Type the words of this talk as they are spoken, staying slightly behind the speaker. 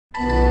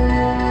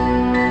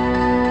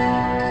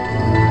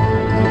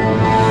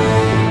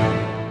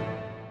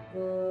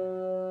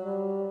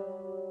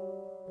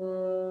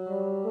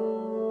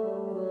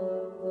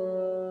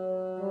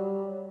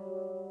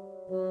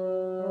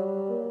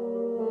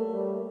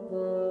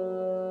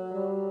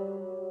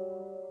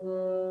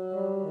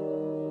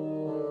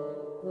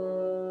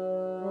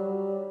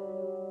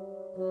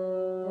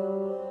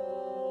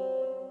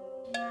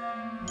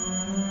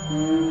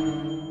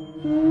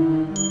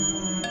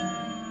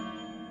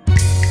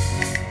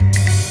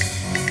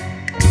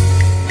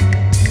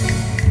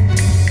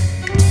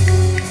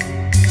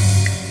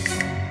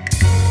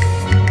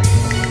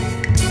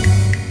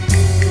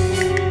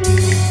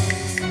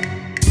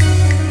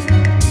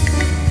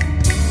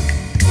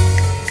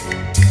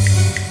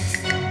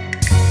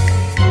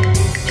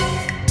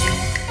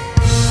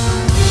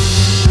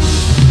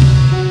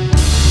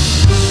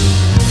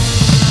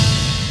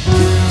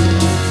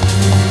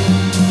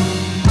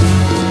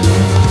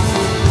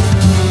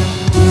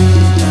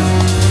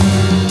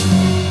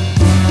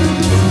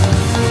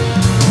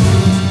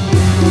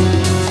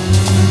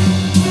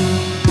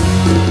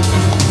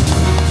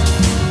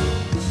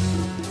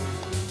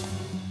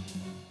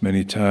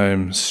Many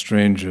times,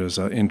 strangers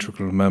are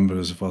integral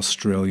members of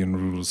Australian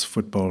rules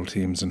football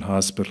teams and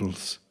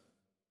hospitals,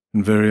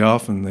 and very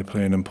often they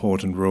play an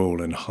important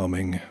role in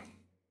humming.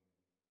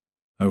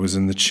 I was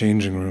in the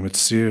changing room at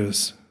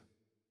Sears.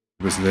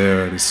 It was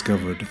there I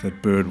discovered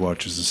that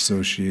Birdwatchers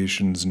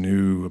Associations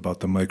knew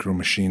about the Micro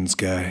Machines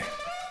guy.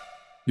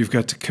 "You've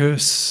got to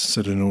curse,"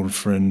 said an old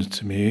friend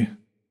to me.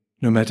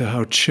 "No matter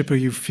how chipper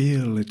you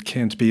feel, it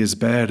can't be as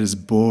bad as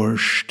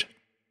borscht."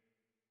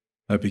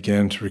 I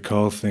began to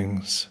recall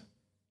things,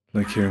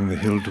 like hearing the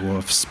hill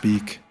dwarf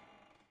speak,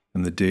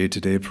 and the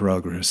day-to-day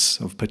progress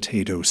of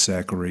potato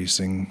sack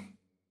racing.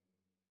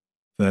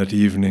 That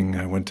evening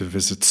I went to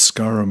visit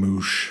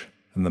Scaramouche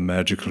and the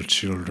magical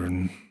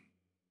children.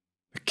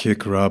 The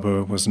kick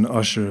robber was an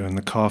usher in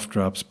the cough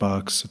drops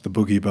box at the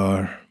boogie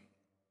bar.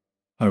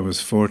 I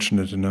was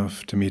fortunate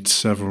enough to meet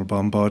several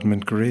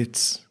bombardment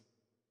greats.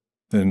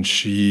 Then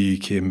she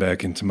came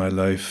back into my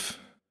life.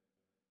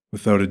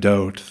 Without a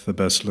doubt, the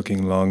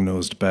best-looking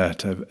long-nosed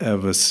bat I've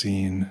ever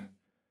seen.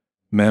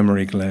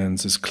 Mammary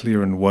glands as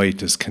clear and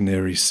white as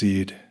canary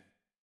seed,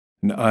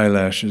 and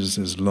eyelashes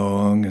as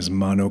long as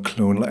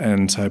monoclonal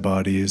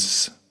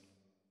antibodies.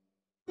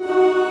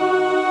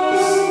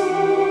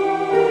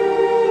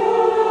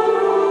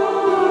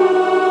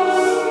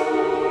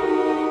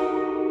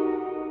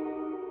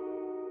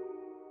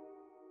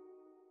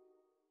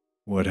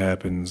 What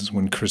happens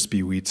when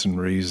crispy wheats and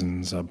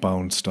raisins are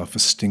bounced off a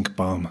stink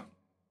bomb?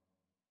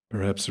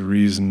 Perhaps a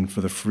reason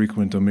for the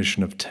frequent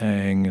omission of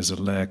tang is a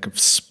lack of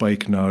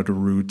spikenard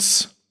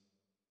roots.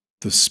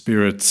 The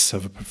spirits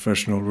have a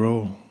professional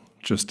role,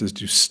 just as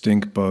do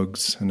stink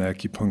bugs and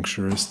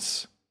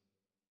acupuncturists.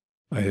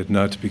 I had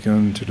not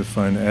begun to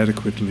define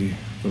adequately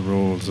the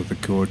roles of the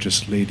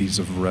gorgeous ladies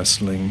of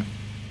wrestling.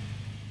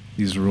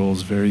 These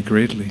roles vary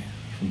greatly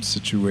from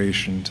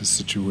situation to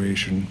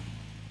situation.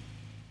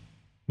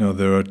 Now,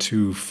 there are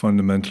two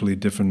fundamentally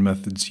different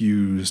methods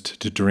used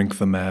to drink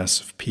the mass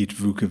of Pete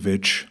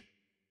Vukovich.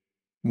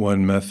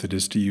 One method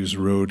is to use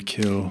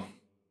roadkill.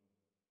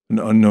 An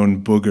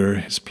unknown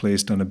booger is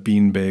placed on a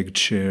beanbag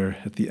chair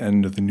at the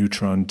end of the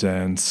neutron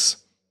dance.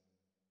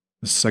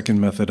 The second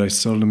method I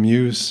seldom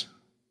use,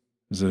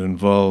 as it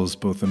involves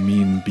both a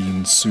mean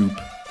bean soup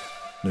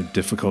and a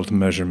difficult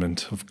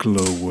measurement of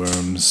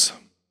glowworms.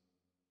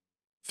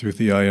 Through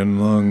the iron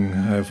lung,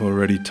 I have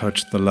already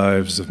touched the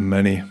lives of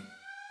many,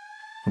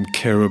 from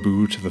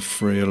caribou to the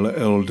frail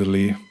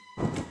elderly,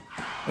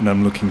 and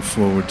I'm looking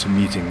forward to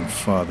meeting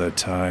Father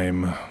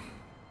Time.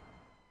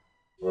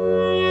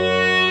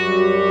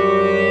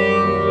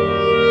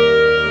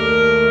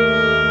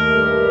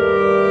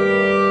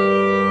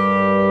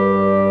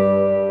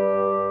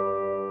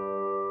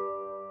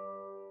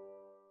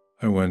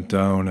 I went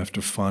down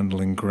after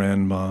fondling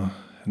Grandma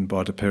and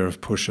bought a pair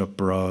of push-up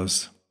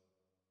bras.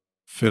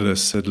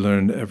 Phyllis had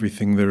learned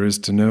everything there is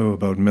to know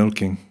about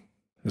milking,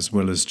 as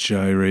well as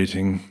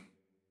gyrating.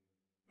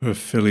 Her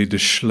filly de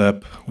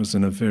Schlepp was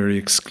in a very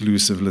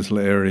exclusive little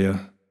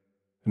area,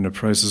 and the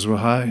prices were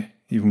high,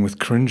 even with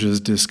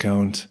Cringe's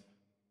discount.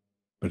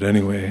 But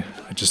anyway,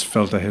 I just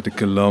felt I had to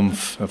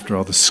galumph after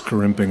all the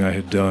scrimping I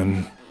had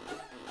done.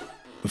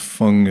 The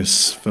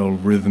fungus fell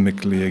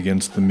rhythmically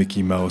against the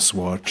Mickey Mouse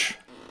watch,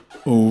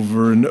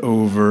 over and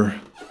over,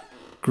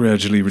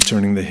 gradually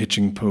returning the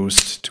hitching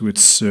post to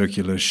its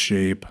circular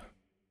shape.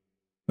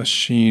 A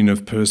sheen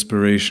of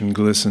perspiration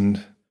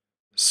glistened,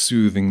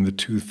 soothing the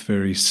tooth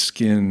fairy's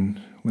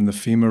skin when the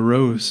femur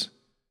rose,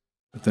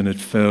 but then it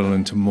fell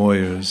into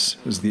moyers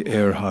as the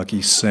air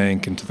hockey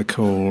sank into the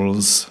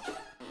coals.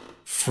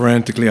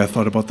 Frantically, I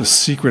thought about the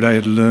secret I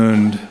had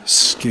learned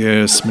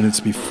scarce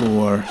minutes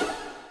before.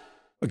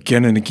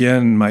 Again and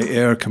again, my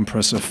air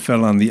compressor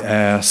fell on the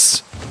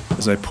ass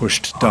as I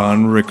pushed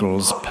Don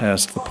Rickles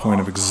past the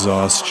point of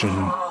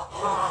exhaustion.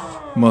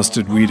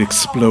 Mustard weed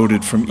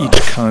exploded from each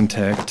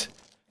contact,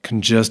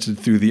 congested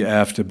through the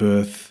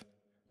afterbirth,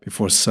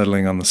 before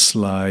settling on the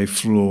sly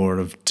floor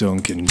of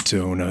Dunkin'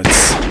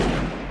 Donuts.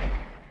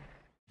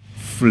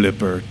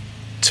 Flipper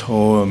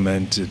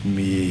tormented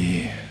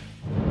me.